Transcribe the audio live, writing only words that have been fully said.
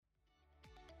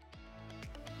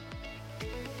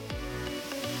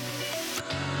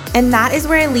And that is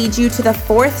where I lead you to the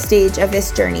fourth stage of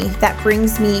this journey that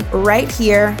brings me right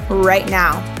here, right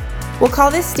now. We'll call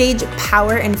this stage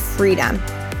power and freedom,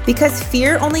 because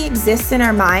fear only exists in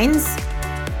our minds,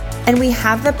 and we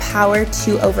have the power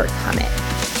to overcome it.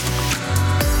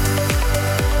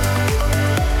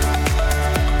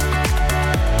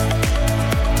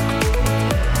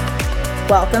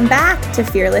 Welcome back to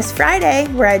Fearless Friday,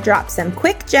 where I drop some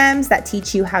quick gems that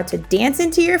teach you how to dance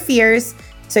into your fears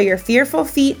so your fearful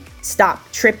feet stop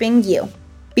tripping you.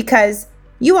 Because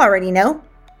you already know,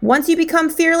 once you become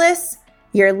fearless,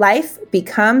 your life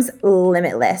becomes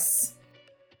limitless.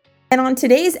 And on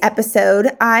today's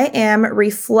episode, I am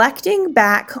reflecting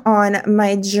back on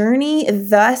my journey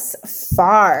thus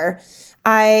far.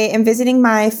 I am visiting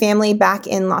my family back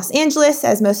in Los Angeles.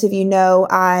 As most of you know,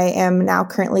 I am now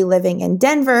currently living in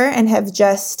Denver and have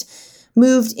just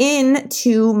moved in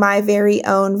to my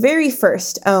very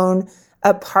first own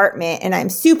apartment, and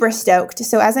I'm super stoked.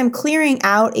 So as I'm clearing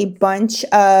out a bunch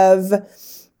of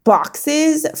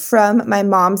boxes from my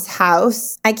mom's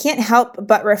house, I can't help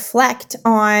but reflect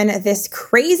on this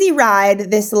crazy ride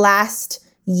this last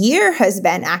year has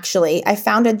been. Actually, I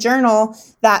found a journal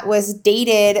that was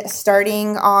dated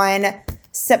starting on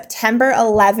September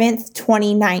 11th,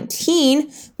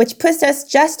 2019, which puts us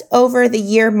just over the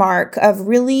year mark of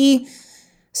really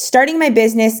starting my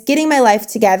business, getting my life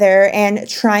together, and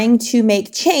trying to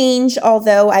make change,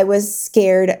 although I was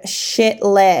scared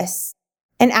shitless.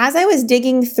 And as I was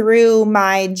digging through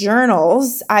my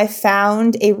journals, I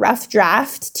found a rough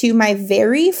draft to my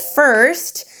very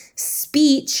first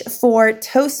speech for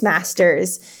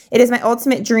Toastmasters. It is my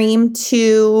ultimate dream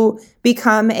to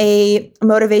become a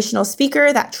motivational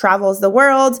speaker that travels the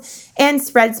world and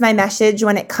spreads my message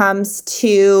when it comes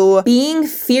to being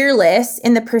fearless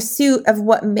in the pursuit of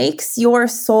what makes your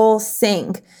soul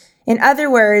sing. In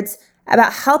other words,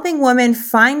 about helping women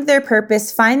find their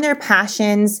purpose, find their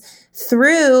passions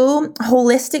through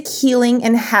holistic healing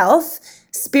and health,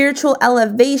 spiritual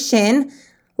elevation,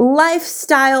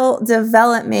 lifestyle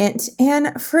development, and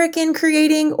frickin'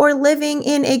 creating or living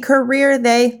in a career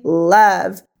they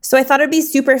love. So I thought it'd be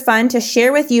super fun to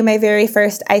share with you my very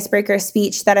first icebreaker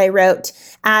speech that I wrote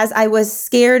as I was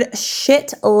scared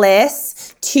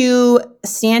shitless to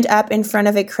stand up in front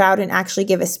of a crowd and actually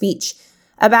give a speech.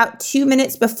 About 2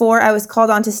 minutes before I was called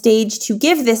onto stage to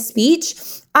give this speech,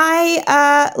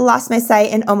 I lost my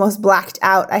sight and almost blacked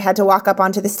out. I had to walk up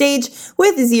onto the stage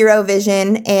with zero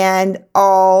vision and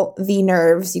all the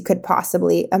nerves you could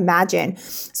possibly imagine.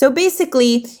 So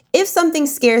basically, if something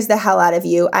scares the hell out of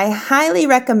you, I highly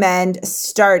recommend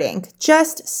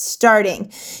just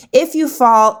starting. If you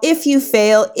fall, if you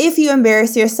fail, if you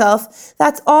embarrass yourself,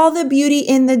 that's all the beauty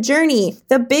in the journey.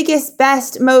 The biggest,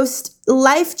 best, most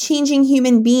life-changing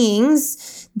human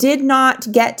beings did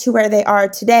not get to where they are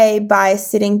today by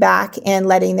sitting back and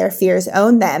letting their fears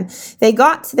own them. They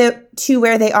got to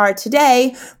where they are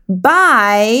today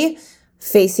by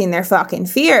facing their fucking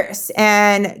fears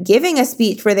and giving a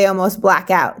speech where they almost black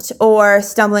out or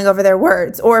stumbling over their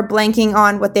words or blanking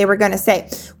on what they were going to say.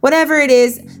 Whatever it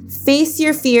is, face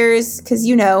your fears, because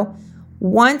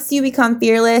once you become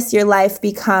fearless, your life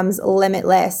becomes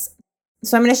limitless.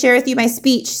 So I'm going to share with you my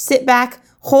speech. Sit back,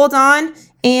 hold on,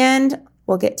 and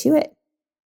we'll get to it.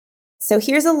 So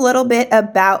here's a little bit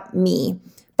about me.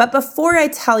 But before I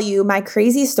tell you my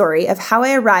crazy story of how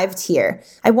I arrived here,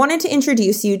 I wanted to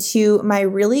introduce you to my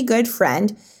really good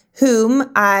friend,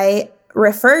 whom I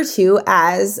refer to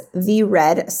as the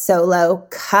Red Solo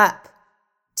Cup.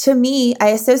 To me, I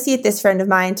associate this friend of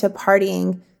mine to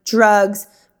partying, drugs,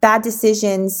 bad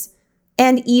decisions,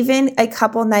 and even a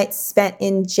couple nights spent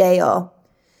in jail.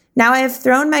 Now I have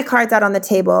thrown my cards out on the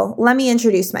table. Let me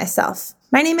introduce myself.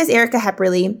 My name is Erica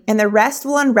Hepperly, and the rest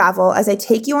will unravel as I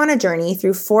take you on a journey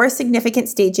through 4 significant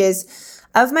stages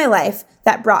of my life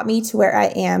that brought me to where I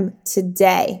am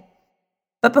today.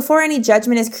 But before any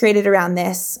judgment is created around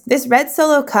this Red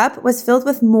Solo Cup was filled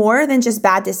with more than just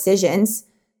bad decisions.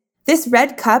 This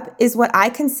red cup is what I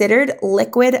considered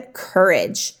liquid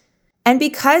courage. And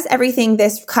because everything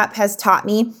this cup has taught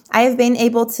me, I have been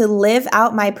able to live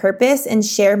out my purpose and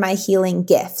share my healing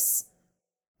gifts.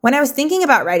 When I was thinking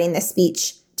about writing this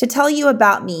speech, to tell you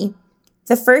about me,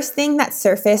 the first thing that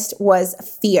surfaced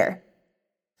was fear.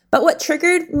 But what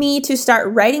triggered me to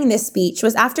start writing this speech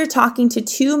was after talking to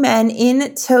 2 men in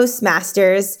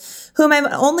Toastmasters whom I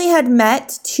only had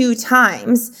met 2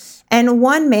 times. And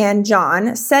one man,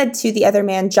 John, said to the other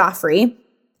man, Joffrey,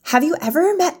 "Have you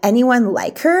ever met anyone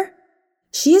like her?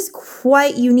 She is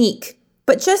quite unique,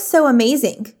 but just so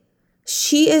amazing.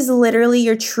 She is literally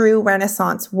your true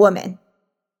Renaissance woman."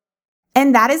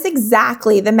 And that is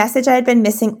exactly the message I had been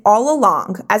missing all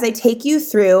along as I take you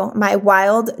through my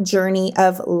wild journey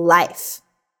of life.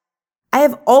 I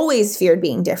have always feared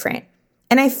being different,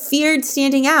 and I feared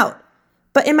standing out.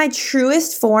 But in my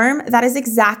truest form, that is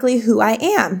exactly who I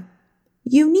am.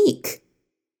 Unique.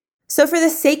 So for the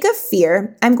sake of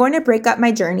fear, I'm going to break up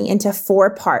my journey into 4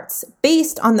 parts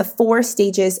based on the 4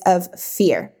 stages of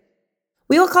fear.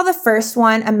 We will call the first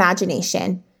one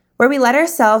imagination, where we let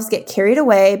ourselves get carried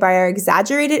away by our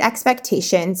exaggerated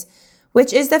expectations,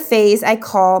 which is the phase I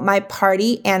call my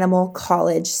party animal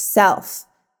college self.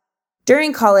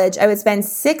 During college, I would spend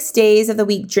 6 days of the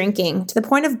week drinking to the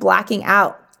point of blacking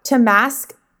out to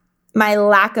mask my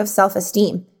lack of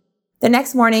self-esteem. The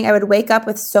next morning, I would wake up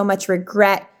with so much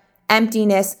regret,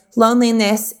 emptiness,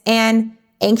 loneliness, and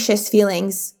anxious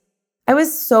feelings. I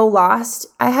was so lost,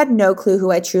 I had no clue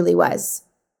who I truly was.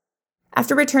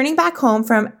 After returning back home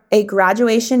from a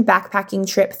graduation backpacking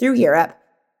trip through Europe,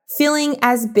 feeling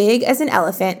as big as an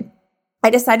elephant, I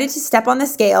decided to step on the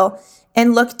scale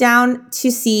and look down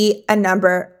to see a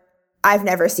number I've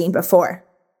never seen before.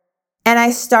 And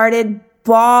I started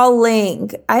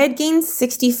bawling. I had gained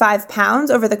 65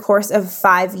 pounds over the course of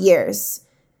 5 years.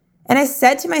 And I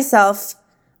said to myself,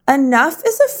 enough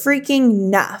is a freaking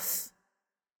nuff.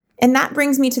 And that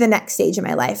brings me to the next stage in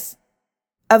my life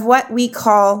of what we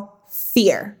call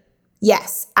fear.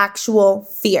 Yes, actual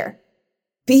fear.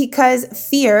 Because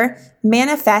fear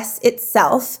manifests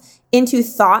itself into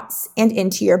thoughts and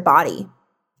into your body.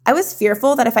 I was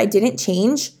fearful that if I didn't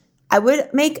change, I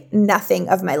would make nothing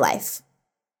of my life.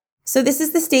 So this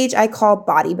is the stage I call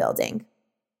bodybuilding.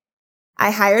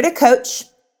 I hired a coach,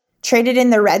 traded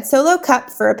in the red Solo Cup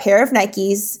for a pair of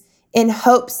Nikes in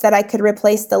hopes that I could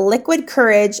replace the liquid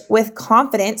courage with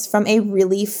confidence from a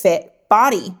really fit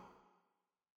body.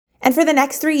 And for the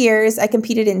next 3 years, I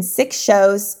competed in 6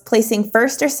 shows, placing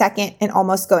first or second and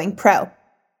almost going pro.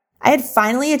 I had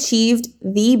finally achieved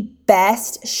the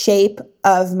best shape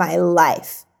of my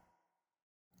life.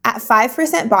 At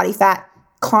 5% body fat,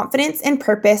 confidence and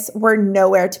purpose were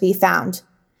nowhere to be found.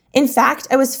 In fact,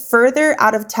 I was further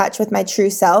out of touch with my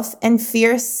true self, and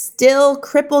fear still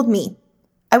crippled me.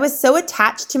 I was so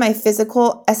attached to my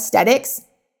physical aesthetics,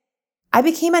 I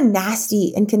became a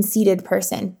nasty and conceited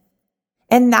person.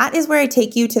 And that is where I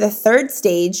take you to the 3rd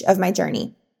stage of my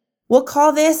journey. We'll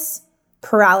call this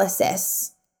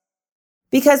paralysis.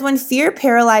 Because when fear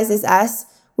paralyzes us,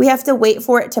 we have to wait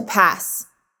for it to pass.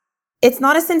 It's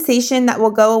not a sensation that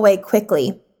will go away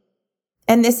quickly.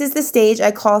 And this is the stage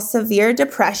I call severe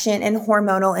depression and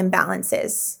hormonal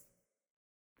imbalances.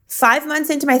 5 months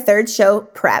into my 3rd show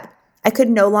prep, I could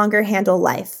no longer handle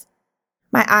life.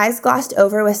 My eyes glossed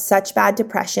over with such bad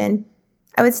depression.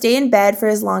 I would stay in bed for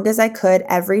as long as I could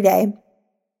every day.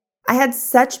 I had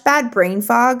such bad brain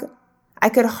fog, I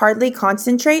could hardly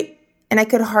concentrate, and I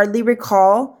could hardly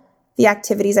recall the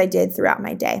activities I did throughout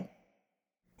my day.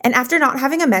 And after not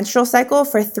having a menstrual cycle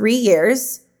for 3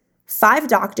 years, 5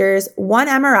 doctors, 1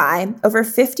 MRI, over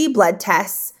 50 blood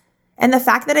tests, and the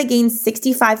fact that I gained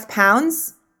 65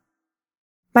 pounds,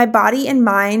 my body and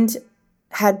mind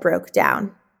had broke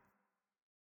down.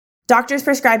 Doctors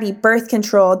prescribed me birth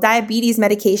control, diabetes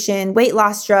medication, weight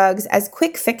loss drugs as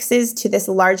quick fixes to this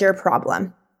larger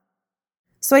problem.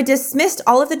 So I dismissed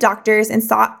all of the doctors and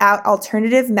sought out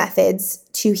alternative methods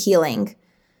to healing.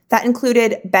 That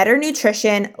included better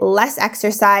nutrition, less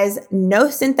exercise, no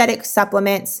synthetic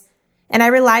supplements, and I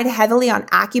relied heavily on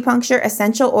acupuncture,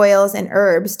 essential oils, and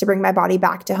herbs to bring my body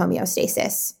back to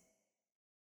homeostasis.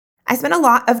 I spent a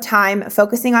lot of time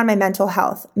focusing on my mental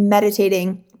health,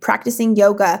 meditating, practicing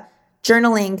yoga,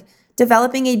 journaling,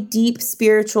 developing a deep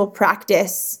spiritual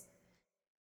practice.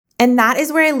 And that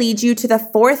is where I lead you to the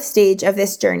 4th stage of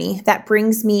this journey that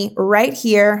brings me right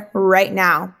here, right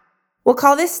now. We'll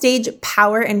call this stage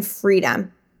power and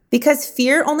freedom because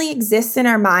fear only exists in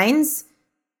our minds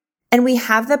and we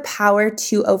have the power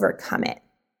to overcome it.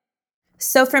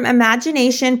 So from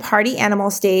imagination party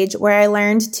animal stage, where I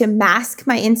learned to mask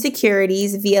my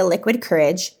insecurities via liquid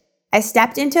courage, I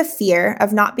stepped into fear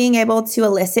of not being able to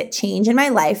elicit change in my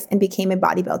life and became a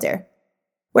bodybuilder,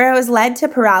 where I was led to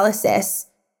paralysis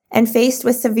and faced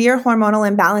with severe hormonal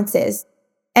imbalances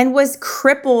and was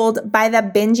crippled by the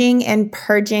binging and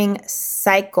purging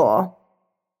cycle.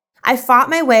 I fought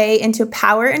my way into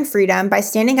power and freedom by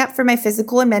standing up for my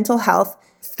physical and mental health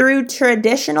through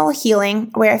traditional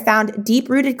healing, where I found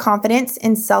deep-rooted confidence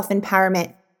and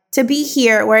self-empowerment to be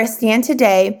here where I stand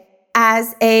today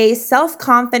as a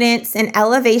self-confidence and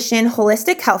elevation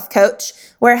holistic health coach,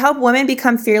 where I help women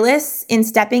become fearless in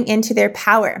stepping into their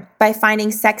power by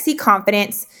finding sexy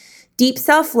confidence, deep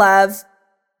self-love,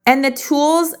 and the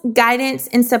tools, guidance,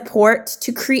 and support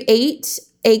to create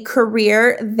a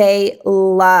career they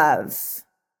love.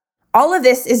 All of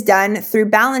this is done through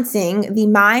balancing the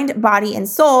mind, body, and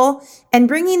soul and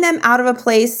bringing them out of a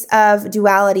place of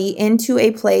duality into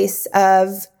a place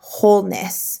of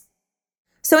wholeness.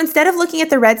 So instead of looking at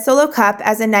the red solo cup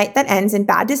as a night that ends in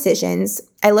bad decisions,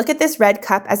 I look at this red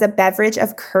cup as a beverage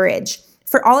of courage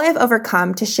for all I have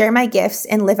overcome to share my gifts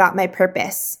and live out my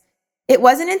purpose. It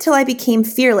wasn't until I became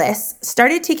fearless,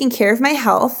 started taking care of my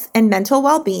health and mental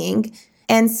well-being,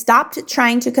 and stopped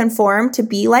trying to conform to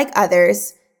be like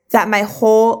others that my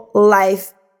whole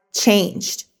life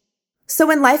changed. So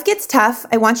when life gets tough,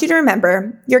 I want you to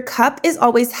remember your cup is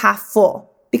always half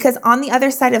full, because on the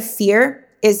other side of fear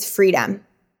is freedom.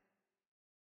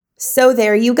 So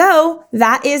there you go.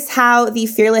 That is how the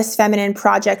Fearless Feminine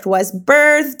Project was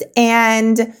birthed.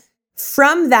 And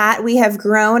from that, we have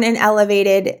grown and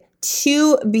elevated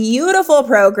 2 beautiful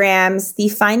programs, the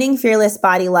Finding Fearless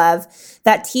Body Love,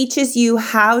 that teaches you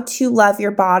how to love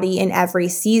your body in every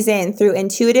season through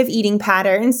intuitive eating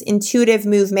patterns, intuitive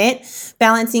movement,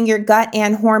 balancing your gut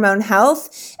and hormone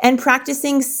health, and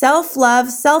practicing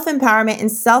self-love, self-empowerment,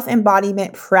 and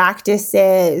self-embodiment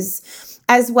practices,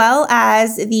 as well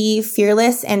as the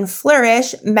Fearless and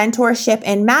Flourish mentorship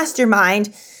and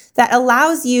mastermind that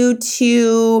allows you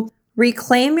to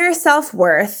reclaim your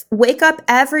self-worth, wake up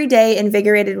every day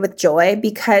invigorated with joy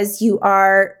because you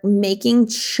are making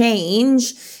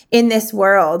change in this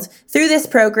world. Through this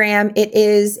program, it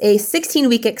is a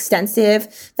 16-week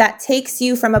extensive that takes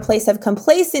you from a place of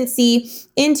complacency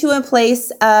into a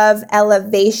place of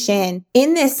elevation.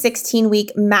 In this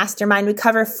 16-week mastermind, we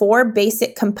cover 4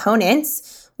 basic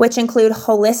components, which include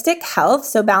holistic health,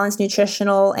 so balanced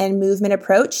nutritional and movement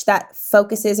approach that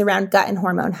focuses around gut and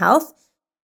hormone health.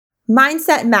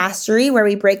 Mindset mastery, where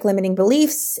we break limiting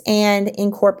beliefs and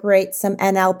incorporate some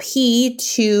NLP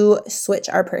to switch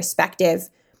our perspective.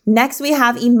 Next, we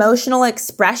have emotional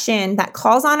expression that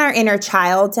calls on our inner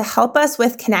child to help us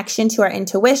with connection to our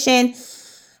intuition,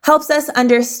 helps us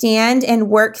understand and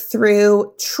work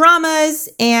through traumas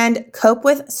and cope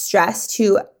with stress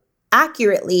to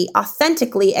accurately,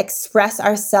 authentically express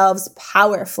ourselves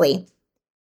powerfully.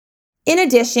 In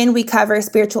addition, we cover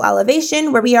spiritual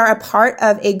elevation, where we are a part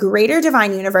of a greater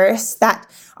divine universe, that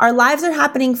our lives are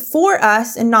happening for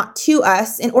us and not to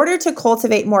us in order to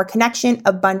cultivate more connection,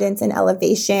 abundance, and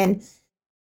elevation.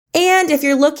 And if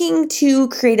you're looking to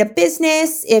create a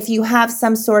business, if you have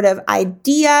some sort of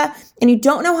idea and you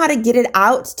don't know how to get it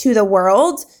out to the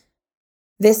world,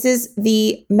 this is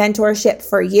the mentorship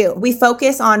for you. We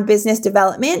focus on business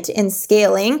development and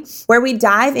scaling, where we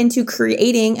dive into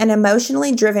creating an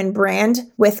emotionally driven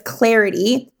brand with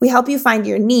clarity. We help you find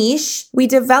your niche. We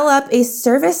develop a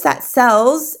service that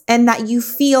sells and that you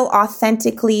feel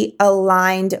authentically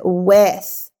aligned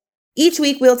with. Each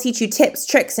week, we'll teach you tips,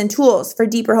 tricks, and tools for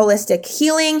deeper holistic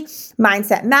healing,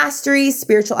 mindset mastery,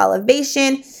 spiritual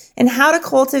elevation, and how to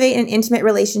cultivate an intimate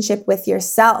relationship with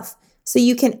yourself, so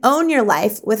you can own your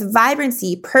life with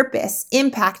vibrancy, purpose,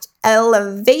 impact,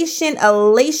 elevation,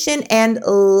 elation, and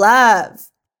love.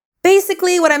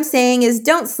 Basically, what I'm saying is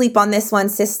don't sleep on this one,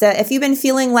 sister. If you've been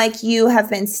feeling like you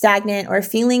have been stagnant or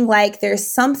feeling like there's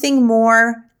something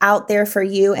more out there for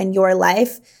you and your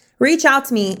life, reach out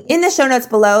to me. In the show notes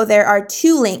below, there are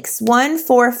 2 links, one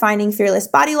for Finding Fearless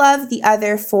Body Love, the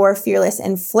other for Fearless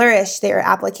and Flourish. They are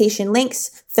application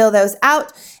links. Fill those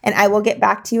out, and I will get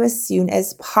back to you as soon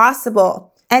as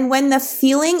possible. And when the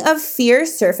feeling of fear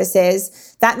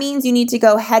surfaces, that means you need to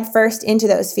go headfirst into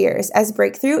those fears, as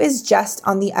breakthrough is just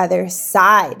on the other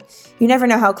side. You never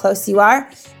know how close you are.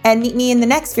 And meet me in the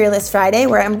next Fearless Friday,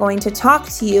 where I'm going to talk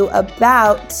to you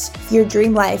about your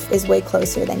dream life is way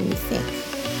closer than you think.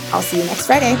 I'll see you next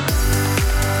Friday.